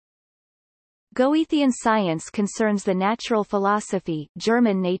Goethean science concerns the natural philosophy,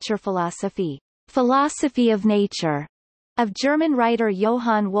 German Naturphilosophie, philosophy of nature, of German writer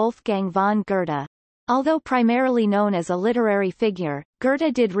Johann Wolfgang von Goethe. Although primarily known as a literary figure,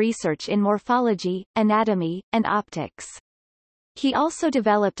 Goethe did research in morphology, anatomy, and optics. He also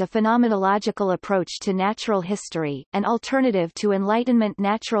developed a phenomenological approach to natural history, an alternative to Enlightenment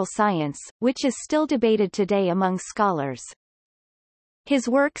natural science, which is still debated today among scholars. His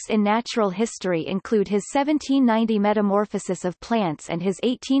works in natural history include his 1790 Metamorphosis of Plants and his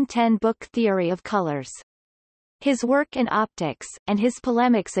 1810 book Theory of Colors. His work in optics, and his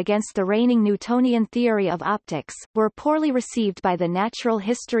polemics against the reigning Newtonian theory of optics, were poorly received by the natural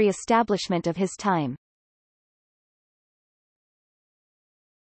history establishment of his time.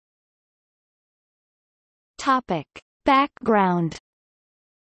 Topic. Background.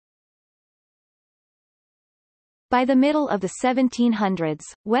 By the middle of the 1700s,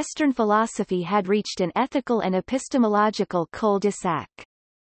 Western philosophy had reached an ethical and epistemological cul-de-sac.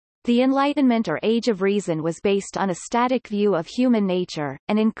 The Enlightenment or Age of Reason was based on a static view of human nature,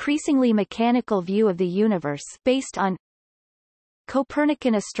 an increasingly mechanical view of the universe based on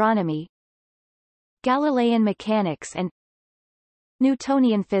Copernican astronomy, Galilean mechanics and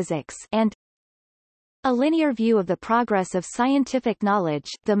Newtonian physics, and a linear view of the progress of scientific knowledge,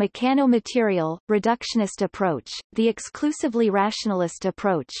 the mechano-material, reductionist approach. The exclusively rationalist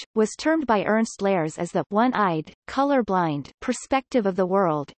approach was termed by Ernst Lehrs as the one-eyed, color-blind perspective of the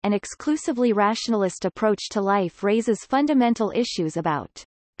world. An exclusively rationalist approach to life raises fundamental issues about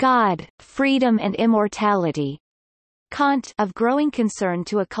God, freedom and immortality. Kant, of growing concern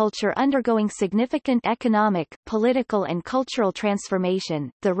to a culture undergoing significant economic, political and cultural transformation,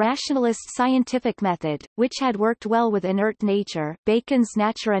 the rationalist scientific method, which had worked well with inert nature, Bacon's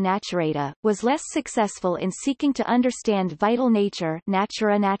natura naturata, was less successful in seeking to understand vital nature,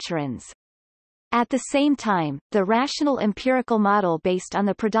 natura naturans. At the same time, the rational empirical model based on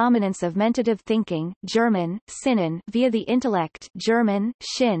the predominance of mentative thinking, German, Sinnen, via the intellect, German,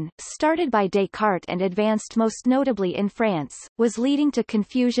 Sinn, started by Descartes and advanced most notably in France, was leading to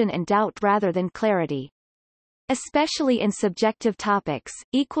confusion and doubt rather than clarity. Especially in subjective topics,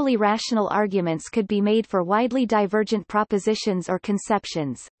 equally rational arguments could be made for widely divergent propositions or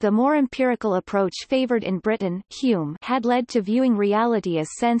conceptions. The more empirical approach favored in Britain, Hume, had led to viewing reality as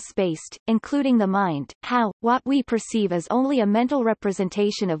sense-based, including the mind, what we perceive is only a mental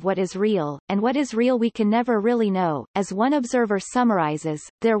representation of what is real, and what is real we can never really know. As one observer summarizes,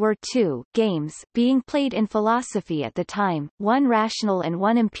 there were two games being played in philosophy at the time, one rational and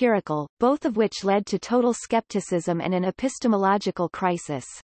one empirical, both of which led to total skepticism and an epistemological crisis.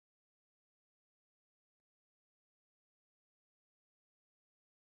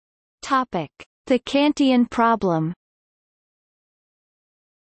 Topic: The Kantian problem.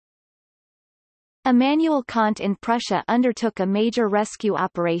 Immanuel Kant in Prussia undertook a major rescue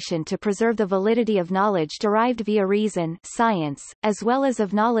operation to preserve the validity of knowledge derived via reason, science, as well as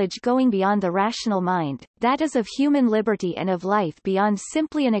of knowledge going beyond the rational mind, that is of human liberty and of life beyond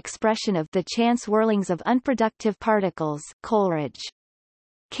simply an expression of the chance whirlings of unproductive particles. Coleridge.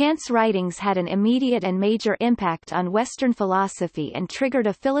 Kant's writings had an immediate and major impact on Western philosophy and triggered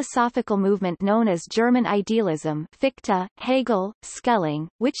a philosophical movement known as German idealism, Fichte, Hegel, Schelling,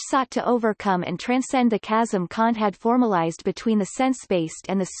 which sought to overcome and transcend the chasm Kant had formalized between the sense-based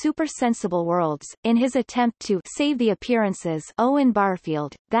and the super-sensible worlds, in his attempt to save the appearances, Owen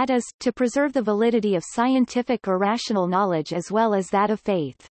Barfield, that is, to preserve the validity of scientific or rational knowledge as well as that of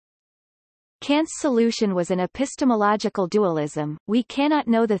faith. Kant's solution was an epistemological dualism: we cannot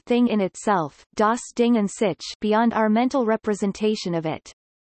know the thing in itself, das Ding an sich, beyond our mental representation of it.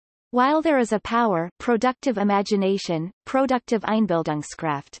 While there is a power, productive imagination, productive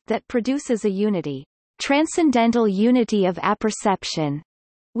Einbildungskraft, that produces a unity, transcendental unity of apperception,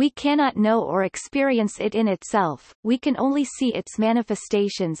 we cannot know or experience it in itself, we can only see its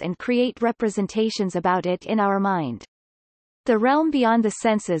manifestations and create representations about it in our mind. The realm beyond the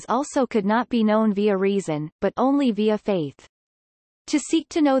senses also could not be known via reason, but only via faith. To seek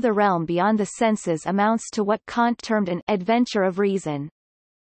to know the realm beyond the senses amounts to what Kant termed an adventure of reason.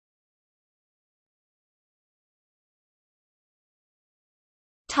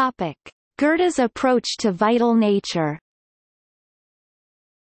 Topic: Goethe's approach to vital nature.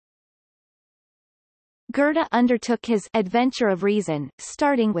 Goethe undertook his adventure of reason,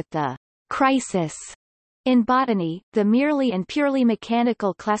 starting with the crisis in botany, the merely and purely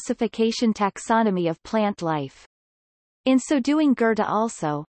mechanical classification taxonomy of plant life. In so doing, Goethe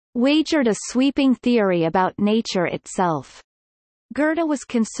also wagered a sweeping theory about nature itself. Goethe was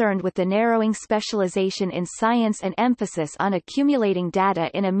concerned with the narrowing specialization in science and emphasis on accumulating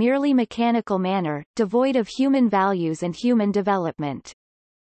data in a merely mechanical manner, devoid of human values and human development.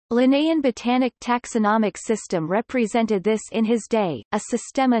 Linnaean botanic taxonomic system represented this in his day, a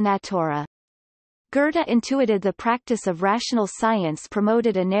systema naturae. Goethe intuited the practice of rational science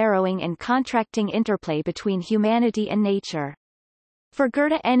promoted a narrowing and contracting interplay between humanity and nature. For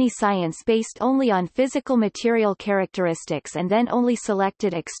Goethe, any science based only on physical material characteristics and then only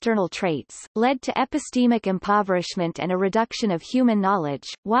selected external traits, led to epistemic impoverishment and a reduction of human knowledge.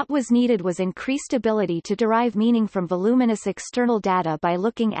 What was needed was increased ability to derive meaning from voluminous external data by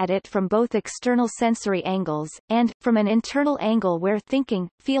looking at it from both external sensory angles, and, from an internal angle where thinking,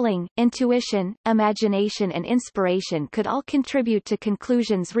 feeling, intuition, imagination and inspiration could all contribute to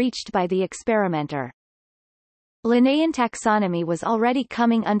conclusions reached by the experimenter. Linnaean taxonomy was already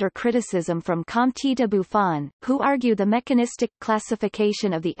coming under criticism from Comte de Buffon, who argued the mechanistic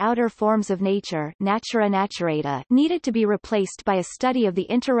classification of the outer forms of nature, natura naturata, needed to be replaced by a study of the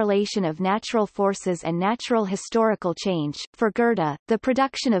interrelation of natural forces and natural historical change. For Goethe, the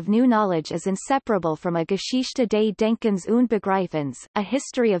production of new knowledge is inseparable from a Geschichte des Denkens und Begreifens, a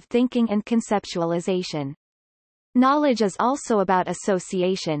history of thinking and conceptualization. Knowledge is also about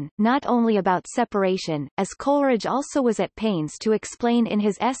association, not only about separation, as Coleridge also was at pains to explain in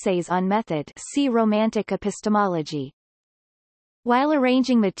his essays on method, see Romantic epistemology. While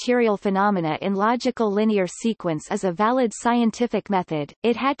arranging material phenomena in logical linear sequence is a valid scientific method,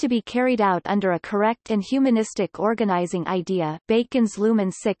 it had to be carried out under a correct and humanistic organizing idea, Bacon's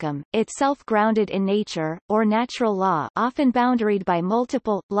lumen siccum, itself grounded in nature, or natural law, often boundaried by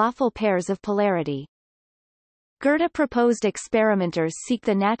multiple, lawful pairs of polarity. Goethe proposed experimenters seek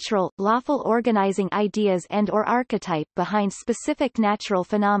the natural, lawful organizing ideas and/or archetype behind specific natural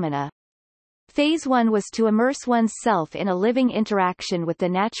phenomena. Phase 1 was to immerse one's self in a living interaction with the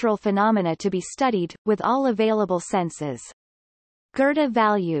natural phenomena to be studied, with all available senses. Goethe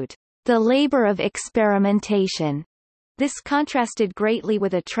valued the labor of experimentation. This contrasted greatly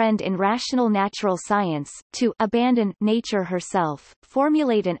with a trend in rational natural science, to abandon nature herself,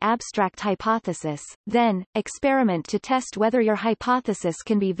 formulate an abstract hypothesis, then, experiment to test whether your hypothesis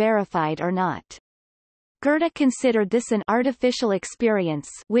can be verified or not. Goethe considered this an artificial experience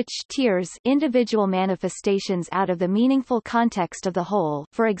which tears individual manifestations out of the meaningful context of the whole,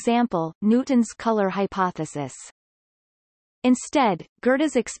 for example, Newton's color hypothesis. Instead,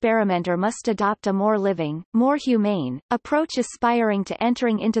 Goethe's experimenter must adopt a more living, more humane, approach aspiring to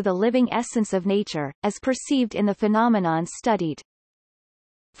entering into the living essence of nature, as perceived in the phenomenon studied.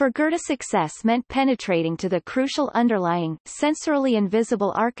 For Goethe, success meant penetrating to the crucial underlying, sensorily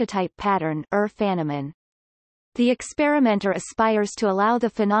invisible archetype pattern, Phänomen. The experimenter aspires to allow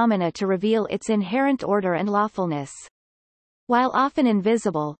the phenomena to reveal its inherent order and lawfulness. While often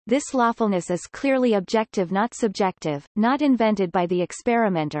invisible, this lawfulness is clearly objective, not subjective, not invented by the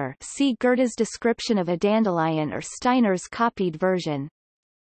experimenter. See Goethe's description of a dandelion or Steiner's copied version.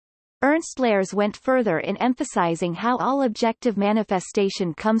 Ernst Lehrs went further in emphasizing how all objective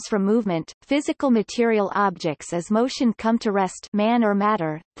manifestation comes from movement, physical material objects as motion come to rest, man or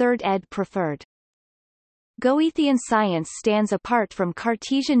matter, 3rd ed. preferred. Goethean science stands apart from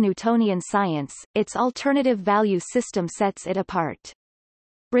Cartesian Newtonian science, its alternative value system sets it apart.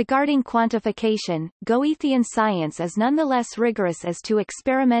 Regarding quantification, Goethean science is nonetheless rigorous as to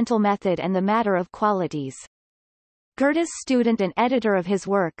experimental method and the matter of qualities. Goethe's student and editor of his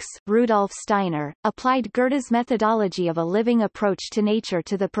works, Rudolf Steiner, applied Goethe's methodology of a living approach to nature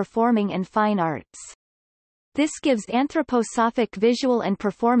to the performing and fine arts. This gives anthroposophic visual and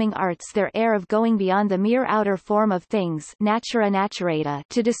performing arts their air of going beyond the mere outer form of things, natura naturata,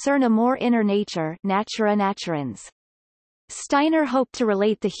 to discern a more inner nature, natura naturans. Steiner hoped to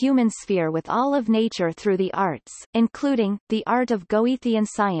relate the human sphere with all of nature through the arts, including the art of Goethean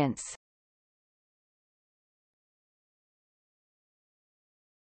science.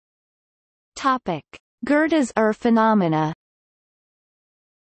 Topic: Goethe's phenomena.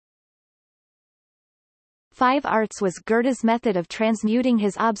 5 arts was Goethe's method of transmuting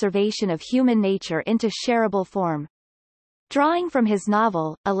his observation of human nature into shareable form. Drawing from his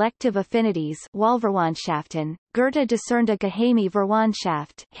novel, Elective Affinities, Wahlverwandtschaften, Goethe discerned a geheime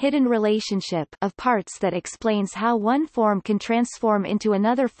Verwandtschaft, hidden relationship, of parts that explains how one form can transform into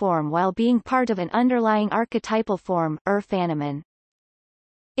another form while being part of an underlying archetypal form, Phänomen.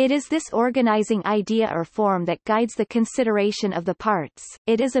 It is this organizing idea or form that guides the consideration of the parts.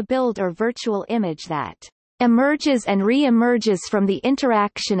 It is a build or virtual image that emerges and re-emerges from the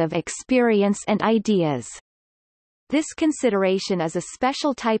interaction of experience and ideas. This consideration is a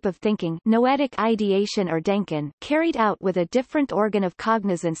special type of thinking, noetic ideation or denken, carried out with a different organ of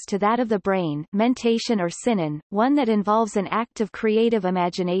cognizance to that of the brain, mentation or sinnen, one that involves an act of creative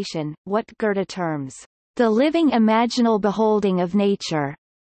imagination, what Goethe terms, the living imaginal beholding of nature.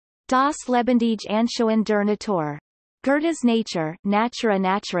 Das lebendige Anschauen der Natur. Goethe's nature, natura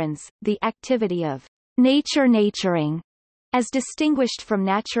naturans, the activity of nature naturing, as distinguished from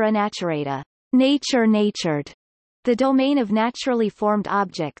natura naturata, nature natured. The domain of naturally formed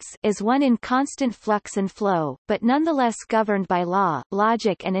objects is one in constant flux and flow, but nonetheless governed by law,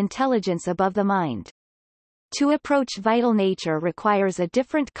 logic and intelligence above the mind. To approach vital nature requires a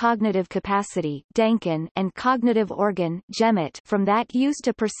different cognitive capacity denken, and cognitive organ Gemmet, from that used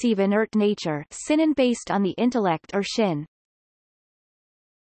to perceive inert nature sinnen based on the intellect or shin.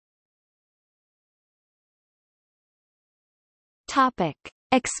 Topic.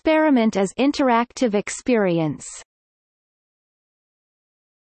 Experiment as interactive experience.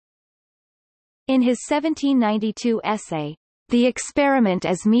 In his 1792 essay, The Experiment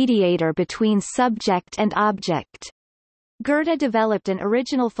as Mediator Between Subject and Object, Goethe developed an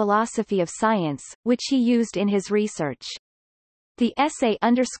original philosophy of science, which he used in his research. The essay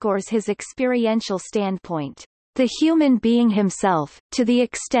underscores his experiential standpoint. The human being himself, to the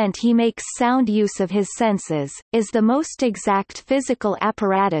extent he makes sound use of his senses, is the most exact physical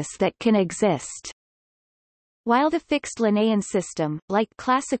apparatus that can exist. While the fixed Linnaean system, like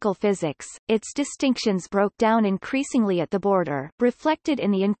classical physics, its distinctions broke down increasingly at the border, reflected in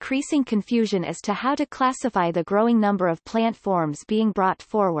the increasing confusion as to how to classify the growing number of plant forms being brought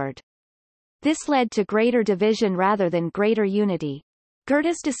forward. This led to greater division rather than greater unity.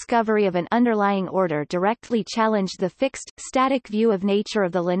 Goethe's discovery of an underlying order directly challenged the fixed, static view of nature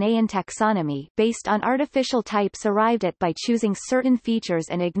of the Linnaean taxonomy, based on artificial types arrived at by choosing certain features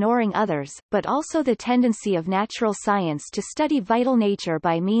and ignoring others, but also the tendency of natural science to study vital nature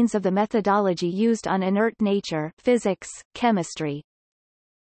by means of the methodology used on inert nature, physics, chemistry.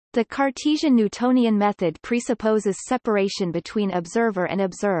 The Cartesian-Newtonian method presupposes separation between observer and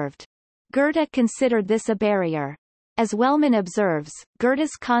observed. Goethe considered this a barrier. As Wellman observes,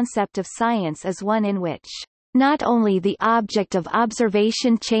 Goethe's concept of science is one in which not only the object of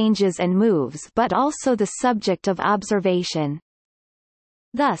observation changes and moves but also the subject of observation.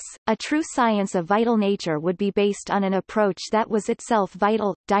 Thus, a true science of vital nature would be based on an approach that was itself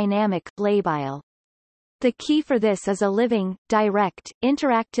vital, dynamic, labile. The key for this is a living, direct,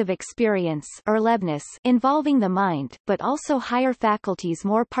 interactive experience Erlebnis involving the mind, but also higher faculties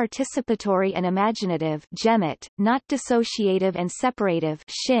more participatory and imaginative Gemmet, not dissociative and separative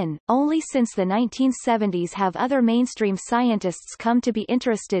Shin. Only since the 1970s have other mainstream scientists come to be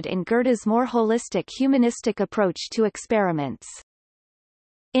interested in Goethe's more holistic humanistic approach to experiments.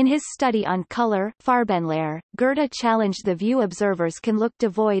 In his study on color, Farbenlehre, Goethe challenged the view observers can look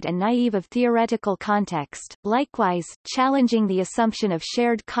devoid and naive of theoretical context, likewise, challenging the assumption of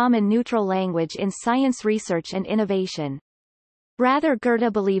shared common neutral language in science research and innovation. Rather,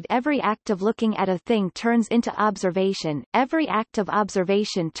 Goethe believed every act of looking at a thing turns into observation, every act of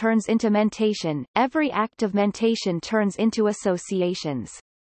observation turns into mentation, every act of mentation turns into associations.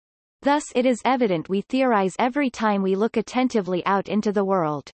 Thus it is evident we theorize every time we look attentively out into the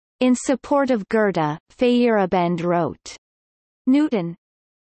world. In support of Goethe, Feyerabend wrote, Newton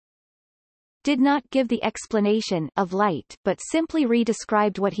did not give the explanation of light, but simply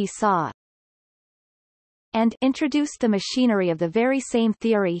redescribed what he saw, and introduced the machinery of the very same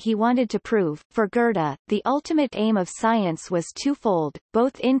theory he wanted to prove. For Goethe, the ultimate aim of science was twofold,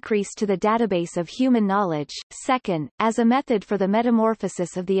 both increase to the database of human knowledge, second, as a method for the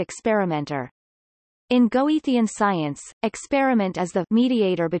metamorphosis of the experimenter. In Goethean science, experiment as the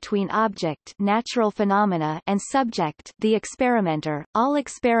mediator between object, natural phenomena, and subject, the experimenter. All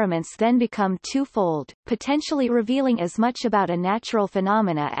experiments then become twofold, potentially revealing as much about a natural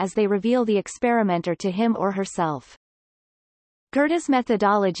phenomena as they reveal the experimenter to him or herself. Goethe's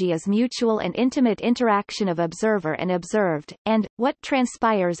methodology is mutual and intimate interaction of observer and observed, and what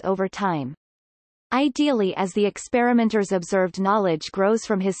transpires over time. Ideally, as the experimenter's observed knowledge grows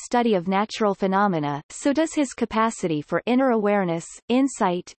from his study of natural phenomena, so does his capacity for inner awareness,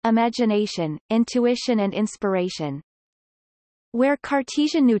 insight, imagination, intuition and inspiration. Where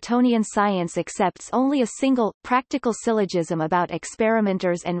Cartesian-Newtonian science accepts only a single, practical syllogism about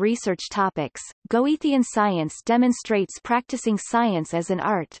experimenters and research topics, Goethean science demonstrates practicing science as an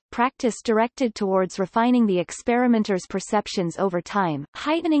art, practice directed towards refining the experimenter's perceptions over time,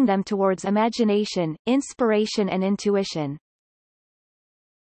 heightening them towards imagination, inspiration and intuition.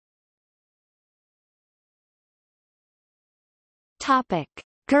 Topic: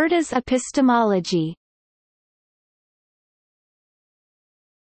 Goethe's epistemology.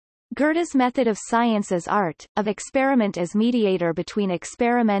 Goethe's method of science as art, of experiment as mediator between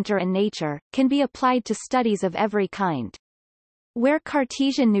experimenter and nature, can be applied to studies of every kind. Where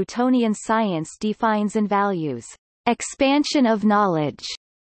Cartesian Newtonian science defines and values expansion of knowledge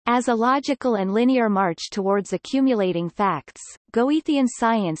as a logical and linear march towards accumulating facts, Goethean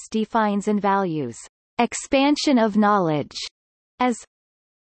science defines and values expansion of knowledge as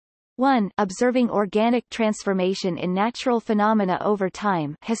 1. Observing organic transformation in natural phenomena over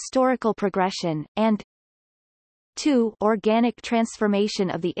time, historical progression, and 2. Organic transformation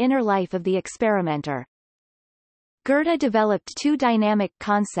of the inner life of the experimenter. Goethe developed two dynamic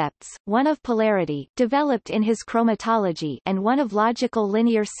concepts, one of polarity, developed in his chromatology, and one of logical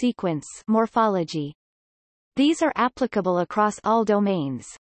linear sequence, morphology. These are applicable across all domains.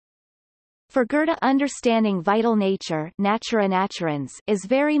 For Goethe, understanding vital nature, natura naturans, is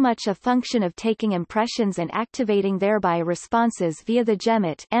very much a function of taking impressions and activating thereby responses via the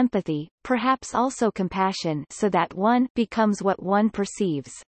gemot, empathy, perhaps also compassion, so that one becomes what one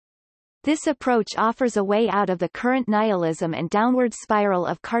perceives. This approach offers a way out of the current nihilism and downward spiral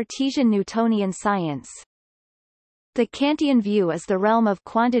of Cartesian Newtonian science. The Kantian view is the realm of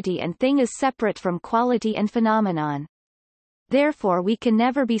quantity and thing is separate from quality and phenomenon. Therefore we can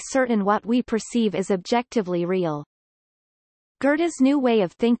never be certain what we perceive is objectively real. Goethe's new way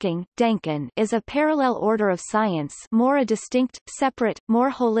of thinking, Denken, is a parallel order of science, more a distinct, separate,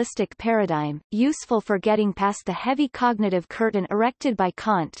 more holistic paradigm, useful for getting past the heavy cognitive curtain erected by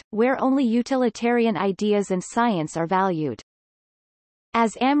Kant, where only utilitarian ideas and science are valued.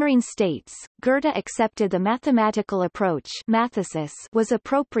 As Amarine states, Goethe accepted the mathematical approach, mathesis, was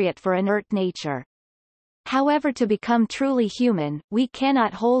appropriate for inert nature. However, to become truly human, we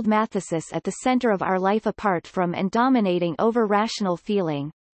cannot hold mathesis at the center of our life apart from and dominating over rational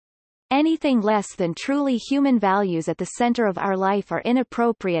feeling. Anything less than truly human values at the center of our life are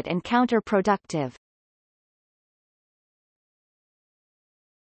inappropriate and counterproductive.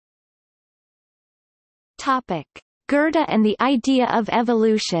 Topic: Goethe and the idea of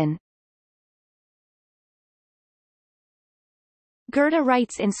evolution. Goethe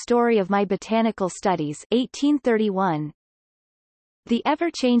writes in Story of My Botanical Studies 1831, "The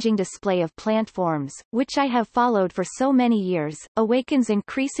ever-changing display of plant forms, which I have followed for so many years, awakens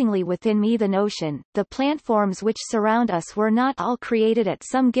increasingly within me the notion, the plant forms which surround us were not all created at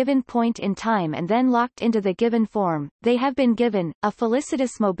some given point in time and then locked into the given form, they have been given, a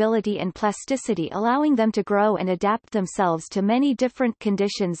felicitous mobility and plasticity allowing them to grow and adapt themselves to many different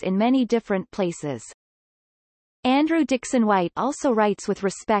conditions in many different places." Andrew Dixon White also writes with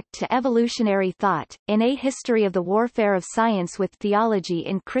respect to evolutionary thought, in A History of the Warfare of Science with Theology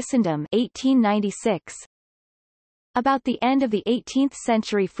in Christendom 1896. About the end of the 18th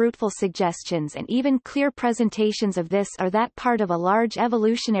century fruitful suggestions and even clear presentations of this or that part of a large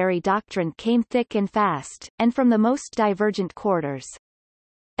evolutionary doctrine came thick and fast, and from the most divergent quarters.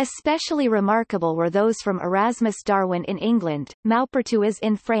 Especially remarkable were those from Erasmus Darwin in England, Maupertuis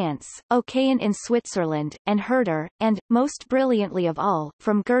in France, Ocain in Switzerland, and Herder, and, most brilliantly of all,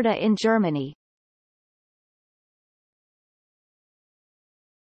 from Goethe in Germany.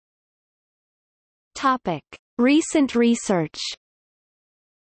 Topic: Recent research.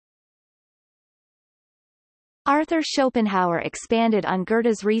 Arthur Schopenhauer expanded on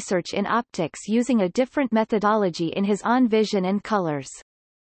Goethe's research in optics using a different methodology in his On Vision and Colors.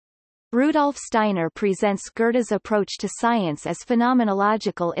 Rudolf Steiner presents Goethe's approach to science as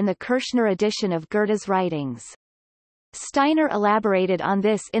phenomenological in the Kirchner edition of Goethe's writings. Steiner elaborated on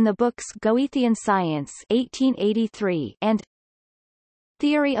this in the books Goethean Science 1883 and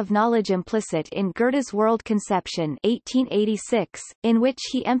Theory of Knowledge Implicit in Goethe's World Conception 1886, in which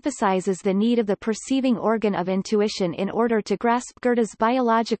he emphasizes the need of the perceiving organ of intuition in order to grasp Goethe's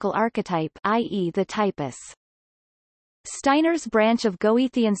biological archetype, i.e. the typus. Steiner's branch of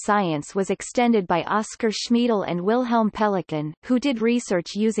Goethean science was extended by Oskar Schmiedel and Wilhelm Pelikan, who did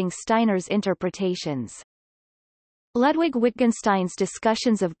research using Steiner's interpretations. Ludwig Wittgenstein's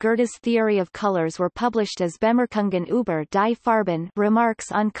discussions of Goethe's theory of colors were published as Bemerkungen über die Farben,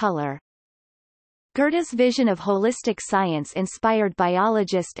 Remarks on Color. Goethe's vision of holistic science inspired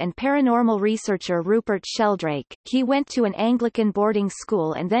biologist and paranormal researcher Rupert Sheldrake. He went to an Anglican boarding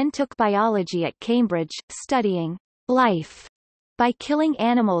school and then took biology at Cambridge, studying life by killing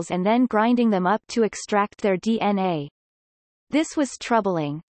animals and then grinding them up to extract their DNA. This was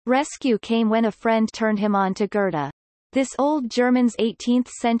troubling. Rescue came when a friend turned him on to Goethe. This old German's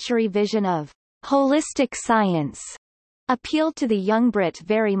 18th-century vision of holistic science appealed to the young Brit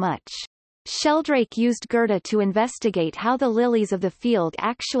very much. Sheldrake used Goethe to investigate how the lilies of the field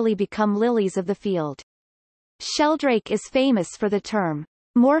actually become lilies of the field. Sheldrake is famous for the term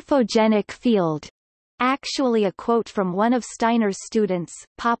morphogenic field, actually a quote from one of Steiner's students,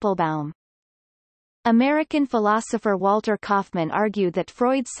 Poppelbaum. American philosopher Walter Kaufmann argued that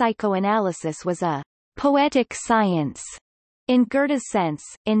Freud's psychoanalysis was a poetic science in Goethe's sense.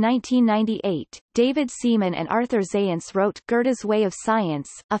 In 1998, David Seaman and Arthur Zajonc wrote Goethe's Way of Science,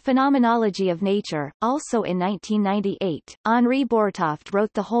 A Phenomenology of Nature. Also in 1998, Henri Bortoft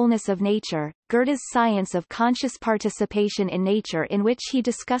wrote The Wholeness of Nature, Goethe's Science of Conscious Participation in Nature, in which he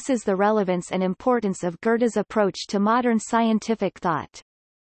discusses the relevance and importance of Goethe's approach to modern scientific thought.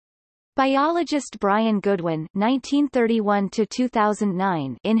 Biologist Brian Goodwin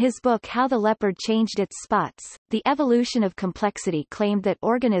 (1931–2009) in his book How the Leopard Changed Its Spots, The Evolution of Complexity claimed that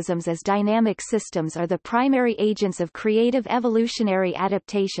organisms as dynamic systems are the primary agents of creative evolutionary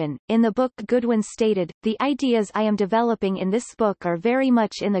adaptation. In the book, Goodwin stated, "The ideas I am developing in this book are very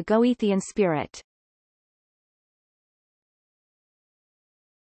much in the Goethean spirit."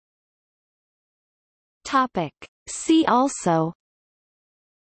 Topic. See also: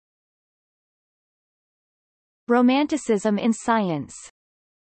 Romanticism in science.